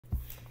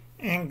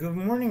And good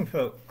morning,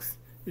 folks.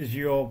 This is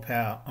your old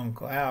pal,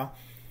 Uncle Al.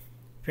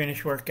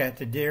 Finished work at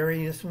the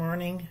dairy this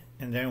morning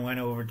and then went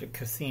over to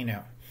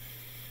casino.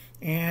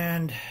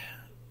 And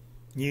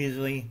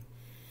usually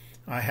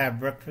I have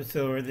breakfast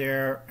over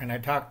there and I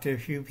talk to a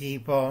few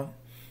people,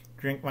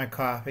 drink my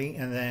coffee,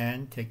 and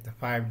then take the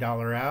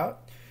 $5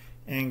 out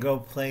and go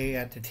play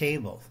at the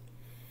tables.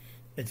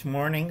 It's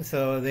morning,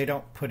 so they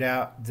don't put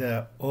out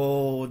the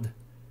old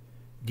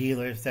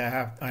dealers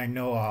I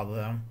know all of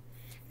them.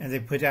 And they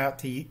put out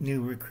the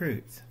new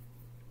recruits.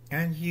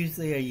 And it's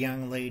usually a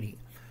young lady.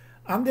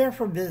 I'm there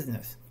for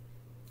business.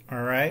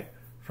 Alright?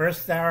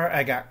 First hour,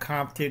 I got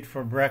comped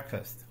for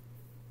breakfast,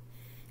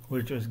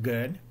 which was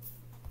good.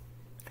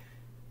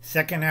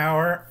 Second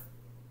hour,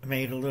 I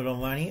made a little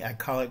money. I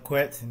call it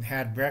quits and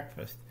had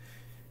breakfast.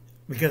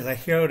 Because I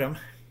showed them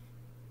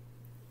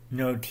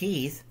no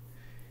teeth.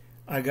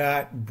 I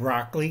got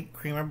broccoli,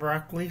 cream of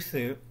broccoli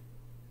soup.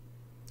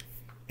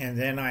 And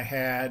then I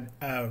had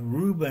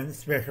Reuben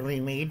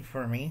specially made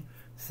for me,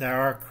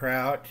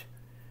 sauerkraut,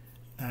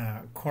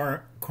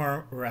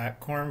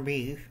 corned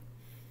beef,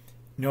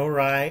 no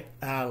rye,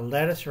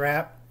 lettuce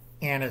wrap,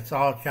 and it's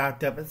all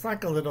chopped up. It's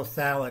like a little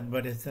salad,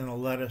 but it's in a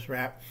lettuce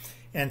wrap,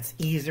 and it's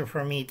easier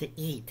for me to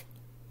eat.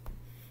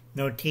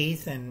 No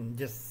teeth, and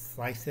just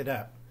slice it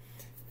up.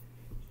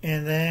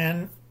 And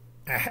then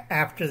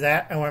after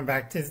that, I went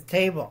back to the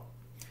table.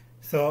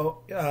 So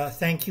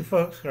thank you,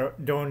 folks, for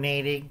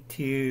donating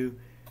to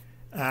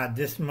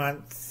this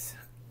month's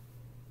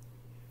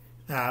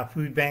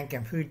food bank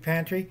and food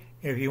pantry.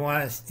 If you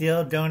want to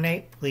still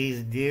donate,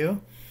 please do.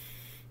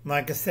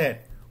 Like I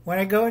said, when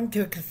I go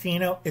into a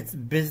casino, it's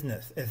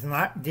business. It's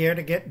not there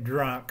to get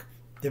drunk.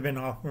 They've been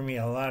offering me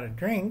a lot of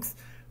drinks,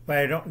 but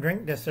I don't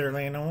drink this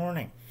early in the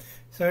morning.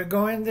 So I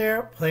go in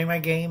there, play my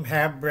game,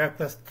 have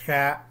breakfast,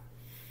 chat,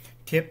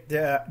 tip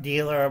the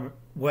dealer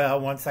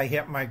well. Once I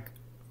hit my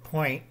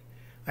point,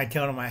 I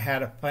told him I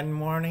had a fun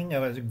morning. It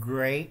was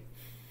great.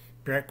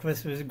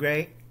 Breakfast was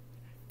great.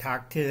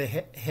 Talked to the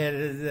head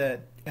of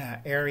the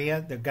area,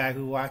 the guy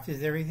who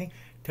watches everything.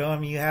 Told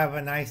him you have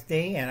a nice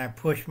day, and I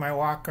pushed my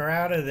walker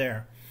out of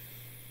there.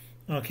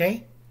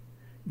 Okay?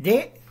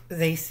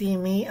 They see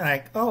me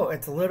like, oh,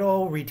 it's a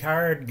little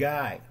retired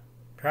guy.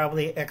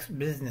 Probably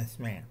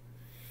ex-businessman.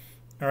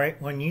 Alright?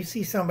 When you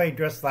see somebody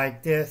dressed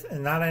like this,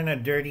 and not in a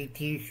dirty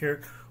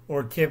t-shirt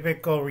or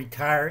typical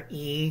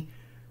retiree,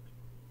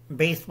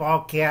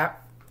 baseball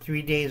cap,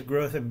 3 days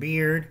growth of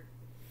beard,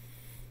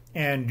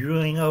 and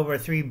drooling over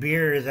 3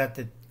 beers at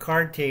the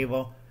card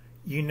table,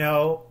 you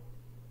know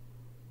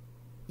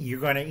you're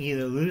going to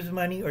either lose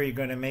money or you're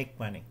going to make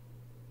money.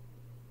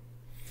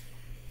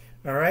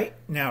 Alright,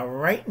 now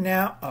right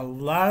now, a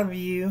lot of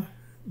you,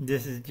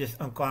 this is just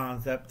Uncle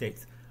Alan's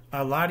updates,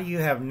 a lot of you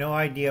have no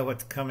idea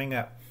what's coming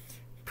up.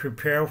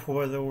 Prepare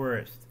for the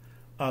worst.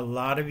 A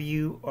lot of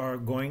you are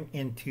going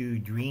into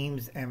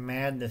dreams and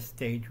madness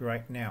stage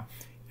right now,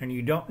 and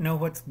you don't know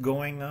what's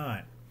going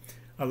on.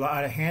 A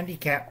lot of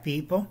handicapped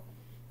people,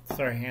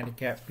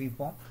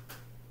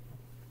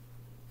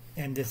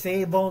 and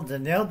disabled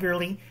and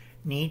elderly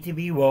need to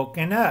be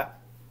woken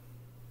up.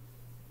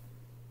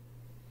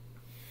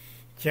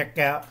 Check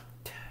out,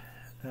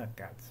 check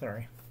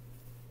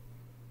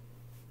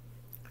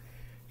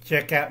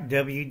out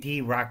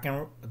WD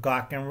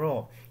Glock and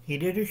Roll. He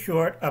did a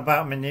short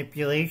about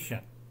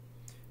manipulation.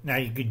 Now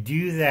you could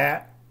do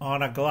that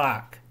on a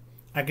Glock.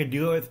 I could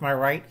do it with my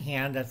right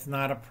hand, that's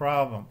not a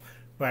problem.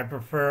 But I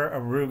prefer a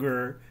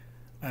Ruger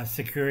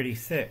Security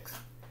 6.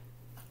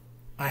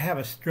 I have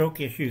a stroke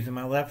issues in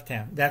my left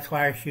hand. That's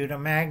why I shoot a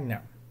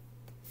Magnum.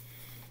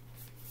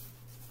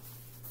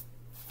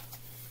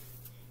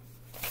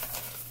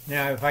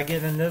 Now, if I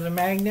get another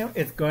Magnum,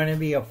 it's going to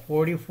be a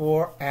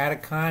 44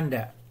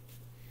 Anaconda.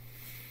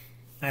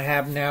 I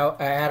have now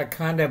an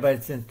Anaconda, but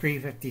it's in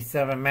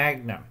 357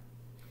 Magnum.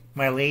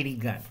 My lady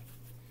gun.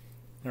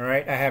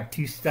 Alright, I have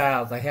 2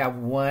 styles. I have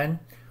one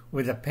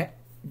with a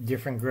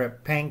different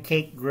grip.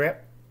 Pancake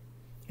grip.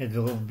 It's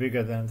a little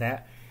bigger than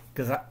that.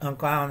 Because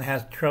Uncle Alan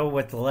has trouble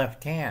with the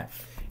left hand.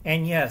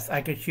 And yes,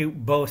 I could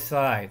shoot both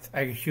sides.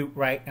 I could shoot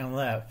right and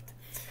left.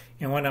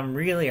 And when I'm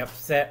really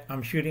upset,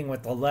 I'm shooting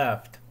with the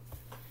left.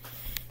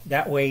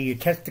 That way your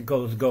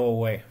testicles go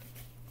away.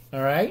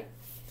 Alright?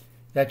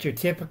 That's your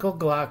typical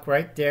Glock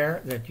right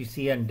there that you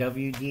see on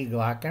WD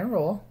Glock and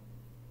Roll.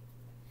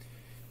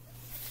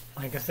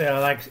 Like I said, I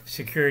like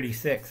Security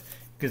 6.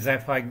 Because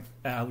if I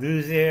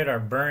lose it or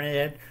burn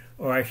it,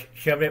 or I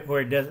shove it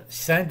where it doesn't,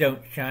 sun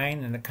don't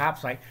shine, and the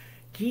cop's like,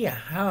 gee,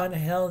 how in the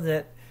hell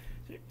that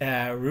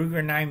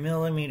Ruger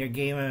 9mm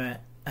gave him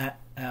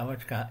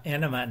what's it called,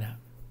 enema,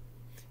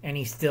 and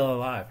he's still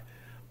alive.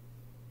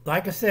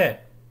 Like I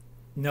said,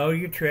 know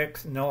your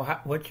tricks, know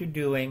what you're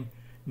doing,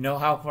 know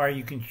how far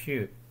you can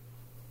shoot.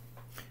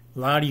 A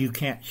lot of you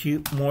can't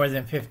shoot more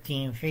than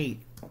 15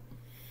 feet.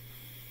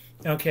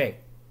 Okay.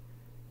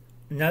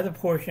 Another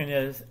portion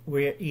is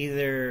we're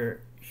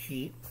either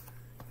sheep.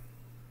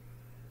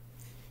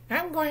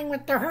 I'm going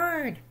with the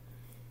herd.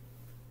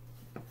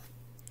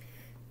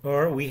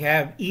 Or we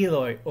have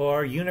Eloy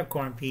or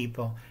unicorn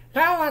people.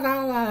 La la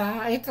la la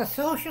la, it's a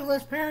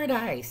socialist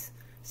paradise.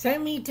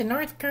 Send me to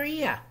North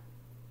Korea.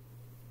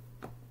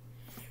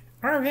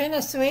 Or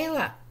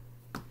Venezuela.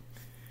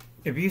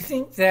 If you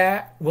think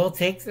that we'll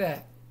take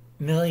that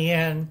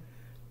million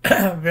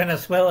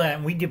Venezuela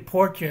and we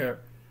deport your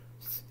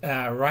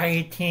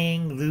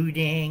rioting,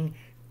 looting,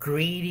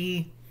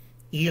 greedy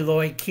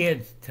Eloy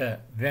kids to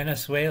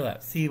Venezuela,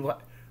 see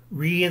what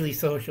really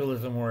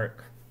socialism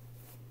works.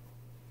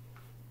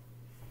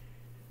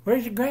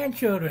 Where's your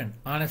grandchildren?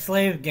 On a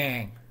slave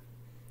gang.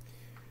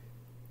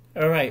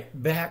 All right,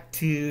 back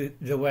to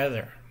the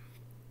weather.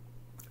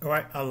 All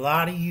right, a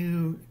lot of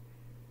you,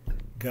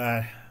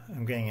 God,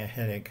 I'm getting a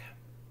headache.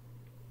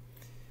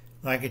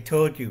 Like I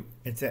told you,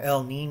 it's an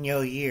El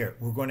Nino year.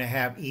 We're going to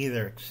have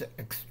either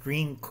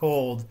extreme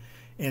cold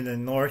in the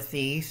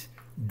northeast,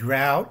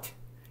 drought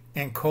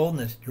and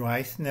coldness,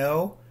 dry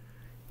snow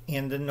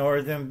in the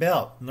northern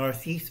belt,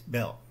 northeast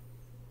belt,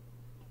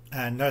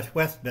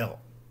 northwest belt.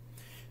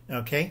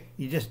 Okay,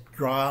 you just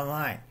draw a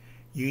line.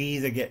 You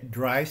either get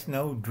dry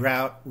snow,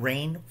 drought,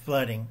 rain,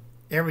 flooding,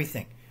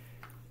 everything.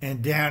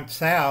 And down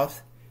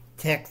south,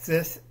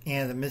 Texas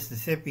and the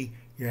Mississippi,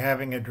 you're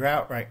having a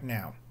drought right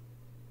now.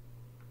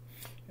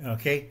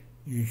 Okay,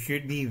 you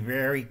should be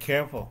very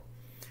careful.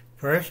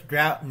 First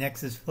drought,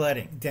 next is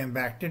flooding. Then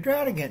back to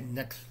drought again,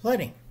 next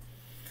flooding.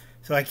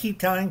 So I keep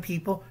telling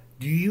people,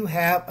 do you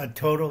have a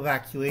total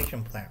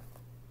evacuation plan?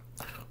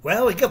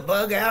 Well, we could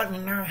bug out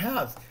in our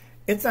house.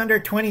 It's under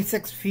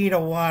 26 feet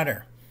of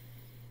water.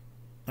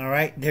 All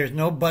right, there's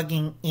no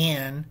bugging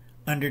in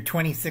under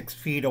 26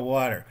 feet of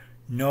water.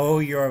 Know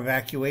your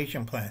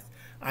evacuation plans.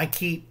 I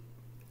keep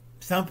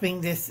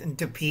thumping this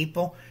into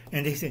people,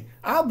 and they say,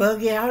 I'll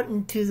bug you out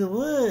into the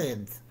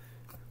woods.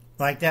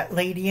 Like that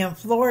lady in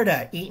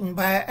Florida, eaten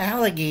by an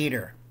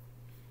alligator.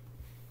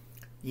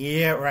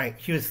 Yeah, right.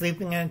 She was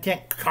sleeping in a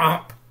tent.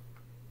 Comp.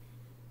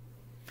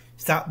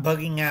 Stop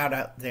bugging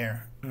out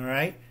there, all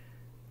right?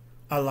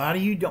 A lot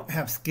of you don't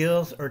have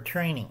skills or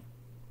training,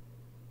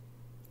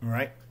 all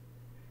right?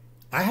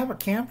 I have a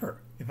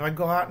camper. If I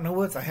go out in the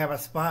woods, I have a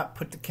spot,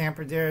 put the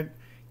camper there,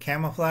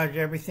 camouflage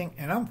everything,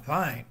 and I'm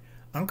fine.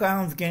 Uncle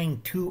Alan's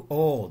getting too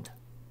old.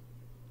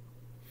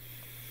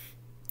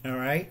 All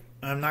right?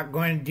 I'm not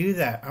going to do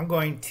that. I'm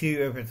going to,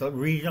 if it's a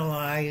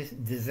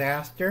regionalized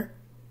disaster,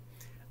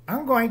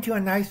 I'm going to a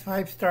nice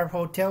 5-star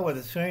hotel with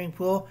a swimming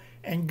pool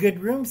and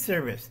good room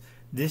service.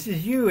 This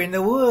is you in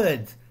the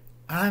woods.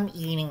 I'm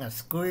eating a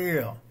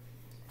squirrel.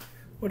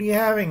 What are you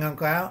having,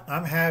 Uncle Al?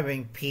 I'm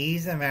having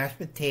peas and mashed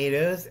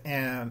potatoes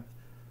and,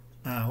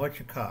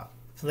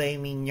 filet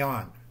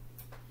mignon.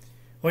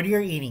 What are you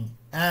eating?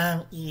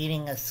 I'm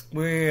eating a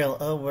squirrel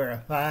over a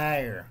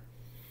fire.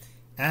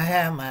 I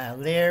have my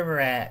liver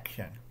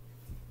action.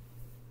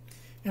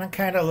 And I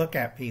kind of look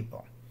at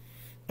people.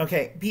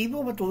 Okay,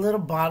 people with the little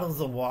bottles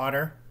of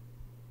water.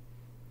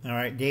 All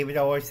right, David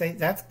always says,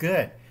 that's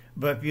good.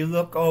 But if you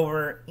look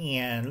over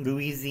in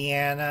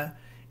Louisiana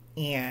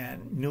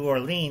and New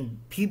Orleans,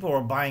 people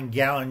are buying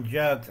gallon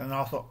jugs and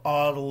also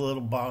all the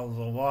little bottles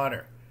of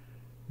water.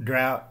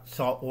 Drought,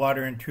 salt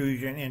water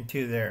intrusion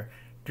into their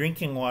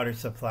drinking water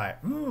supply.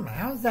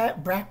 How's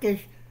that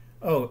brackish?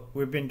 Oh,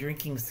 we've been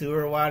drinking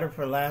sewer water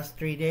for the last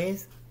 3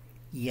 days?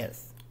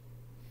 Yes.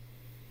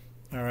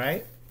 All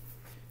right.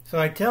 So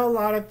I tell a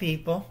lot of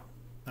people,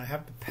 I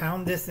have to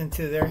pound this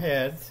into their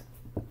heads.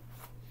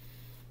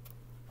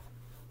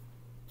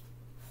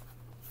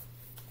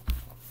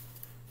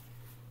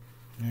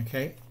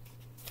 Okay.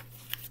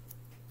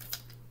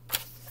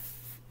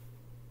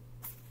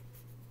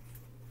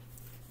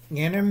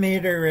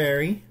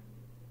 Intermediary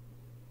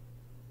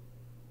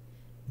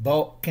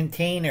bulk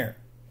container.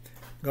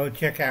 Go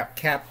check out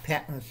Cap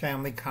Patton's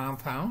family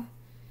compound.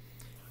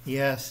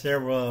 Yes,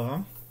 several of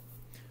them.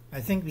 I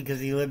think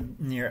because he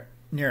lived near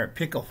a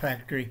pickle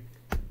factory.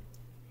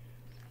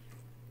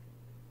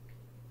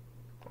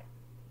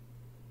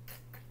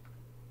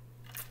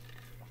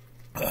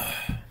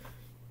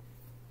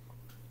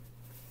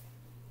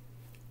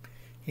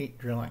 Heat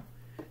drilling.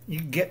 You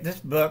can get this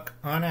book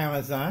on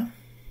Amazon.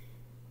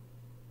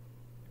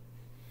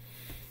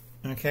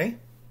 Okay.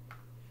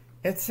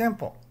 It's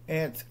simple.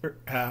 It's later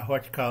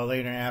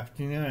in the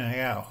afternoon. I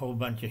got a whole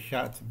bunch of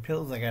shots and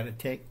pills I got to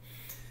take.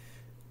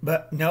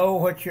 But know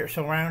what your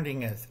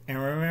surrounding is. And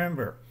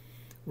remember,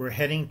 we're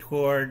heading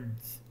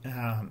towards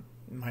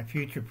my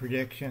future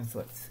predictions.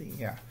 Let's see.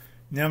 Yeah.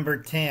 Number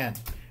 10,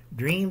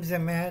 Dreams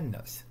and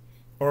Madness.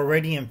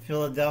 Already in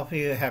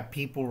Philadelphia, have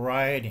people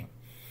rioting.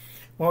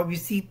 Well, if you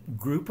see a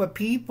group of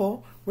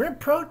people, we're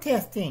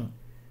protesting.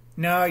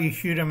 No, you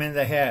shoot them in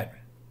the head.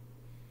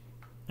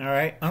 All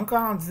right? Uncle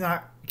Alan's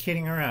not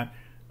kidding around.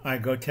 I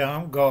go tell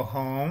him, go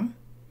home.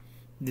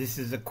 This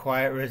is a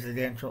quiet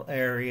residential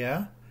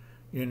area.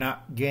 You're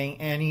not getting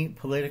any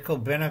political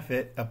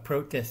benefit of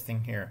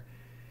protesting here.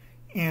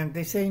 And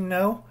they say,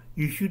 no,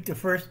 you shoot the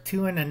first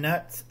 2 in the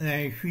nuts, and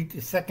then you shoot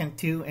the second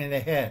 2 in the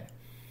head.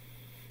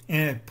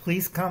 And if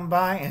police come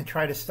by and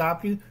try to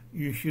stop you,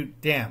 you shoot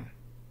them.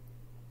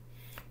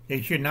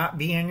 They should not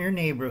be in your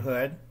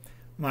neighborhood.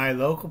 My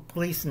local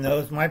police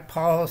knows my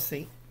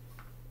policy.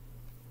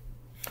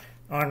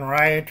 on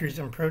rioters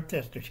and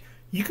protesters.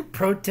 You can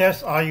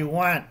protest all you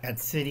want at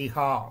City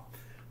Hall,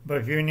 but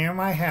if you're near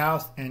my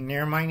house and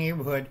near my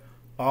neighborhood,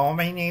 all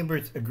my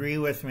neighbors agree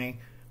with me,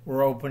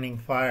 we're opening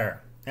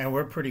fire, and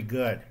we're pretty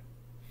good.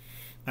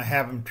 I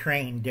have them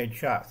trained dead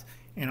shots,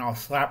 and I'll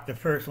slap the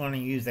first one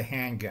and use a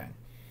handgun.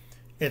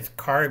 It's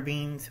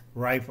carbines,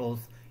 rifles,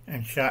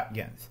 and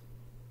shotguns.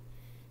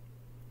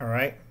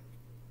 Alright?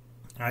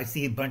 I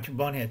see a bunch of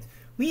boneheads.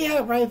 We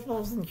have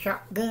rifles and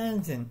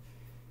shotguns, and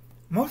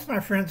most of my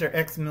friends are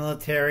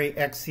ex-military,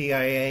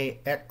 ex-CIA,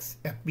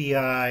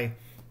 ex-FBI,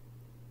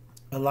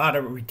 a lot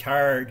of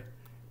retired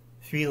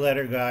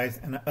three-letter guys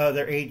and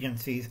other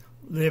agencies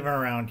live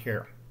around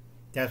here.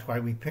 That's why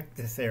we picked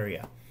this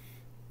area.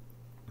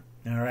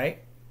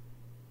 Alright?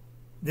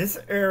 This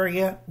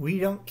area, we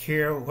don't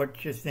care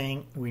what you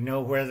think. We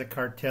know where the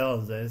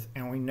cartels is,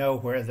 and we know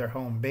where their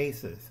home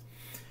base is.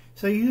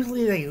 So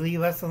usually they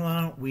leave us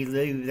alone, we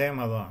leave them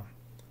alone.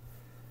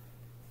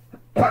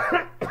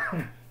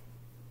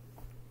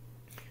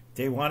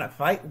 They want to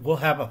fight, we'll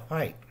have a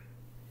fight.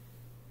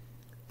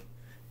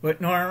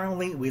 But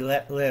normally we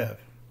let live.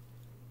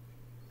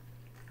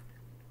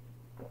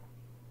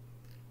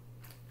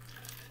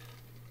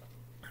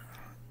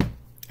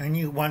 And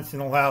you once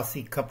in a while see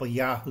a couple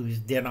yahoos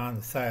dead on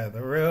the side of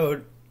the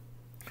road,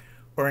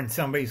 or in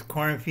somebody's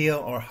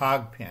cornfield or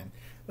hog pen.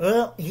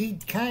 Well, he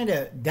kind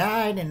of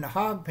died in the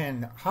hog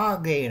pen. The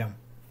hog ate him.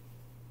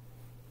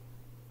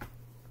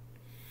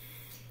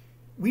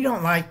 We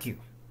don't like you.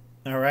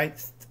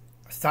 Alright?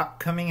 Stop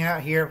coming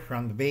out here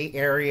from the Bay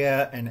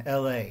Area and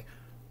LA.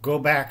 Go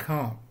back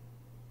home.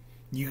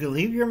 You can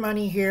leave your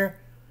money here.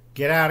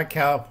 Get out of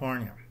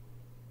California.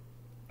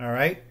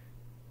 Alright?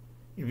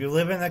 If you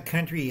live in the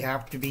country, you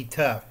have to be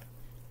tough.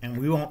 And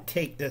we won't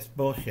take this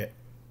bullshit.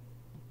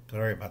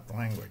 Sorry about the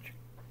language.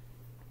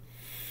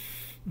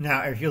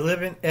 Now, if you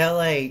live in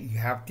LA, you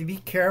have to be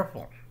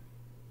careful.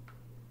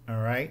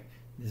 Alright?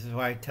 This is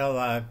why I tell a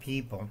lot of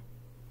people.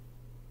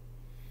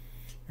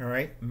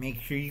 Alright? Make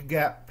sure you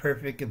got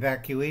perfect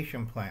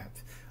evacuation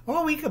plans.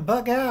 Oh, we could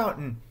bug out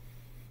and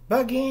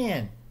bug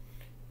in.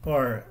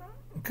 Or,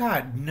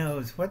 God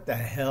knows what the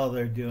hell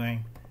they're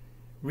doing.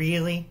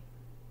 Really?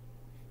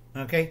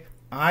 Okay?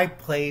 I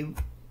play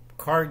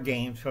card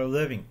games for a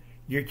living.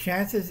 Your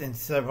chances in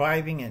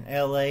surviving in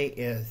LA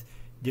is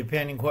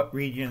depending what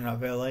region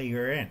of LA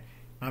you're in.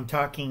 I'm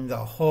talking the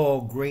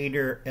whole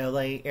greater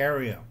LA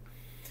area.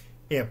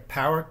 If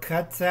power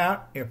cuts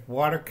out, if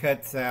water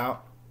cuts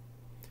out,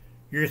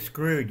 you're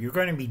screwed. You're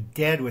going to be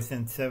dead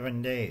within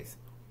 7 days.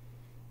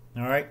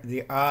 Alright?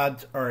 The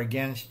odds are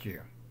against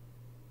you.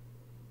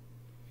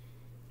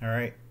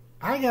 Alright?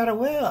 I got a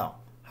well.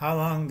 How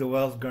long the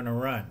well's going to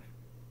run?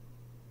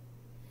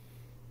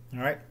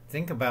 Alright,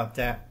 think about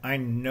that. I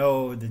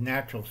know the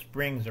natural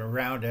springs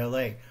around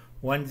LA.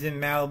 One's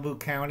in Malibu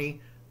County,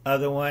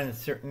 other one in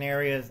certain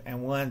areas,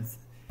 and one's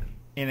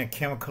in a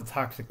chemical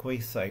toxic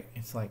waste site.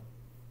 It's like,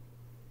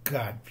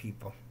 God,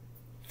 people.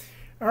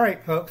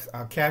 Alright, folks,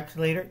 I'll catch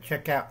you later.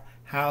 Check out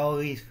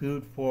Howie's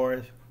Food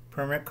Forest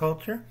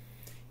Permaculture.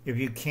 If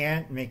you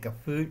can, make a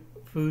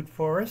food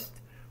forest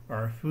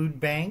or a food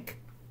bank.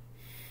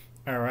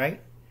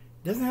 Alright?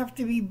 Doesn't have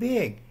to be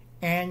big.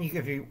 And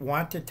if you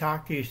want to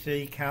talk to your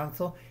city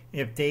council,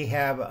 if they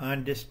have an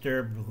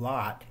undisturbed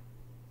lot,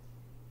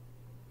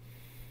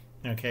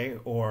 okay,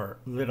 or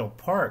little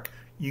park,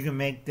 you can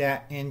make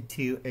that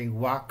into a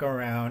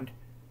walk-around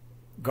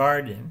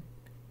garden.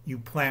 You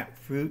plant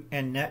fruit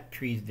and nut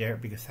trees there,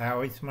 because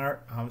Howie's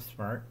smart, I'm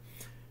smart.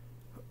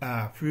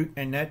 Fruit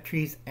and nut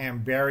trees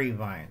and berry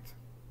vines,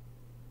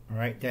 all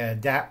right, that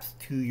adapts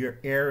to your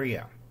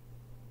area.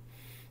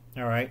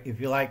 All right, if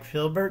you like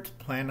filberts,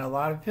 plant a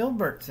lot of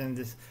filberts in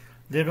this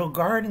little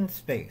garden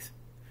space.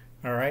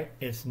 All right,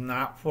 it's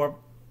not for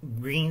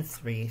green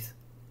space.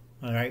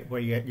 All right,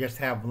 where you just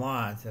have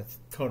lawns. That's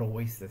a total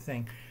waste of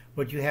thing.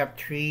 But you have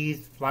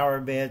trees,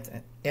 flower beds,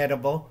 and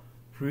edible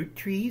fruit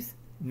trees,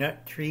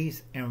 nut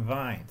trees, and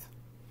vines.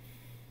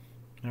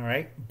 All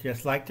right,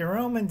 just like the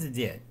Romans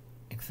did,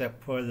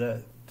 except for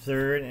the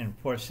 3rd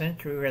and 4th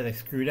century where they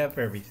screwed up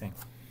everything.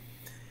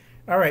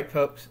 All right,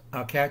 folks,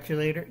 I'll catch you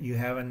later. You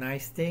have a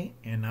nice day,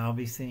 and I'll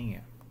be seeing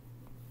you.